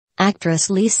Actress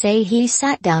Lee Se-hee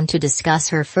sat down to discuss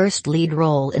her first lead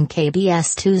role in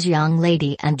KBS 2's Young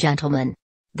Lady and Gentleman.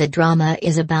 The drama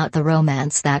is about the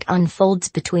romance that unfolds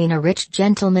between a rich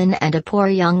gentleman and a poor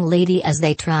young lady as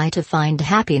they try to find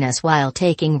happiness while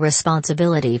taking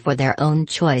responsibility for their own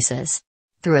choices.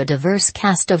 Through a diverse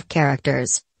cast of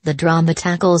characters, the drama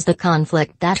tackles the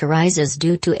conflict that arises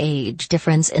due to age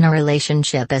difference in a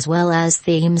relationship as well as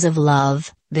themes of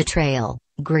love, betrayal,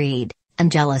 greed,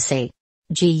 and jealousy.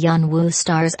 Ji Yeon-woo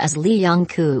stars as Lee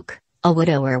Young-kook, a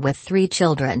widower with 3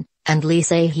 children, and Lee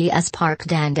Se-hee as Park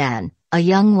Dan-dan, a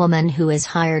young woman who is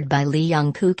hired by Lee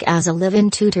Young-kook as a live-in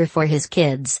tutor for his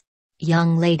kids.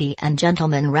 Young Lady and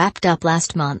Gentleman wrapped up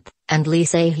last month, and Lee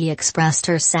Se-hee expressed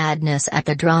her sadness at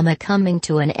the drama coming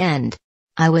to an end.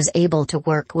 "I was able to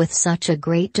work with such a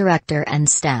great director and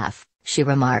staff," she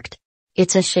remarked.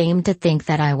 "It's a shame to think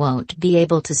that I won't be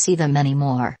able to see them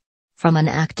anymore. From an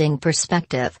acting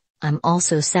perspective, I'm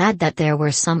also sad that there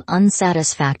were some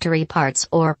unsatisfactory parts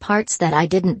or parts that I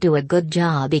didn't do a good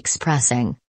job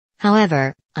expressing.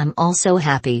 However, I'm also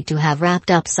happy to have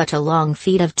wrapped up such a long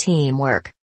feat of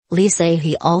teamwork." Lee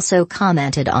Se-hee also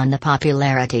commented on the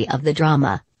popularity of the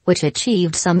drama, which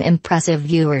achieved some impressive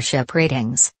viewership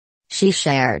ratings. She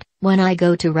shared, "When I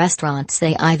go to restaurants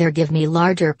they either give me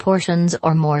larger portions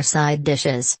or more side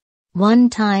dishes.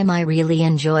 One time I really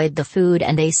enjoyed the food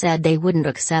and they said they wouldn't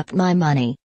accept my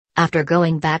money. After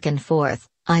going back and forth,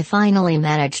 I finally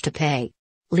managed to pay."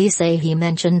 Lee Se-hee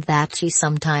mentioned that she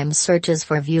sometimes searches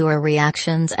for viewer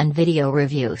reactions and video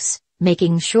reviews,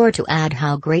 making sure to add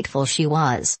how grateful she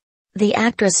was. The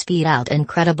actress beat out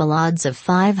incredible odds of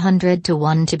 500 to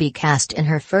 1 to be cast in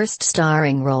her first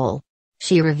starring role.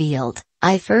 She revealed,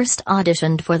 "I first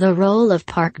auditioned for the role of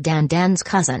Park Dan-dan's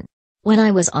cousin. When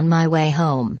I was on my way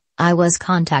home, I was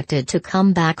contacted to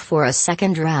come back for a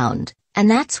second round, and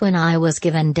that's when I was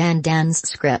given Dan-dan's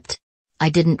script. I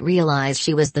didn't realize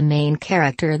she was the main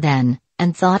character then,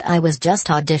 and thought I was just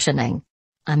auditioning.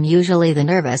 I'm usually the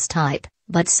nervous type,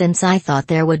 but since I thought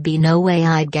there would be no way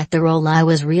I'd get the role I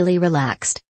was really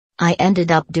relaxed. I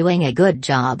ended up doing a good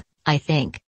job, I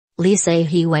think." Lee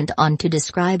Se-hee went on to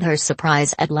describe her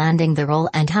surprise at landing the role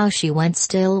and how she went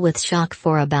still with shock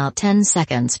for about 10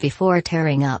 seconds before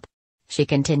tearing up. She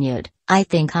continued, "I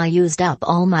think I used up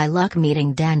all my luck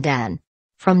meeting Dan-dan.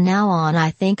 From now on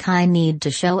I think I need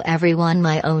to show everyone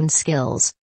my own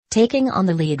skills." Taking on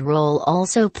the lead role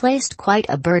also placed quite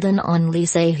a burden on Lee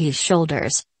Se-hee's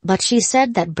shoulders, but she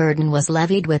said that burden was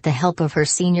levied with the help of her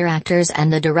senior actors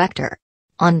and the director.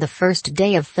 "On the first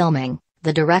day of filming,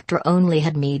 the director only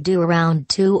had me do around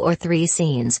 2 or 3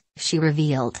 scenes," she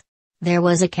revealed. "There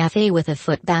was a cafe with a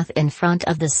footbath in front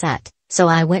of the set, so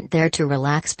I went there to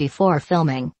relax before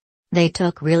filming. They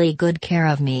took really good care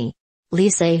of me." Lee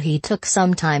Se-hee took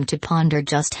some time to ponder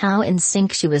just how in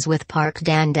sync she was with Park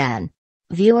Dan-dan.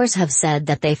 Viewers have said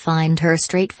that they find her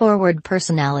straightforward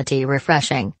personality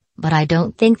refreshing, but I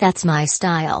don't think that's my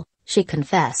style, she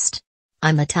confessed.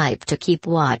 "I'm the type to keep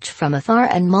watch from afar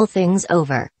and mull things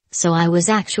over, so I was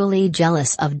actually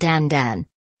jealous of Dan-dan."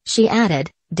 She added,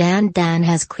 "Dan-dan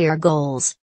has clear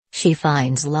goals. She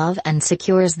finds love and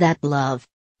secures that love.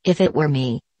 If it were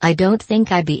me, I don't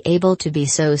think I'd be able to be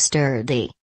so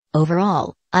sturdy.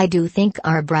 Overall, I do think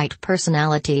our bright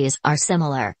personalities are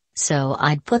similar, so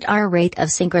I'd put our rate of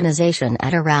synchronization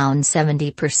at around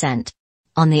 70%.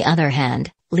 On the other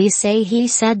hand, Lee Se-hee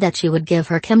said that she would give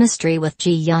her chemistry with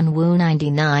Ji Yeon-woo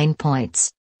 99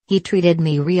 points. "He treated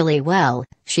me really well,"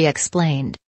 she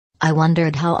explained. "I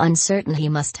wondered how uncertain he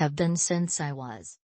must have been since I was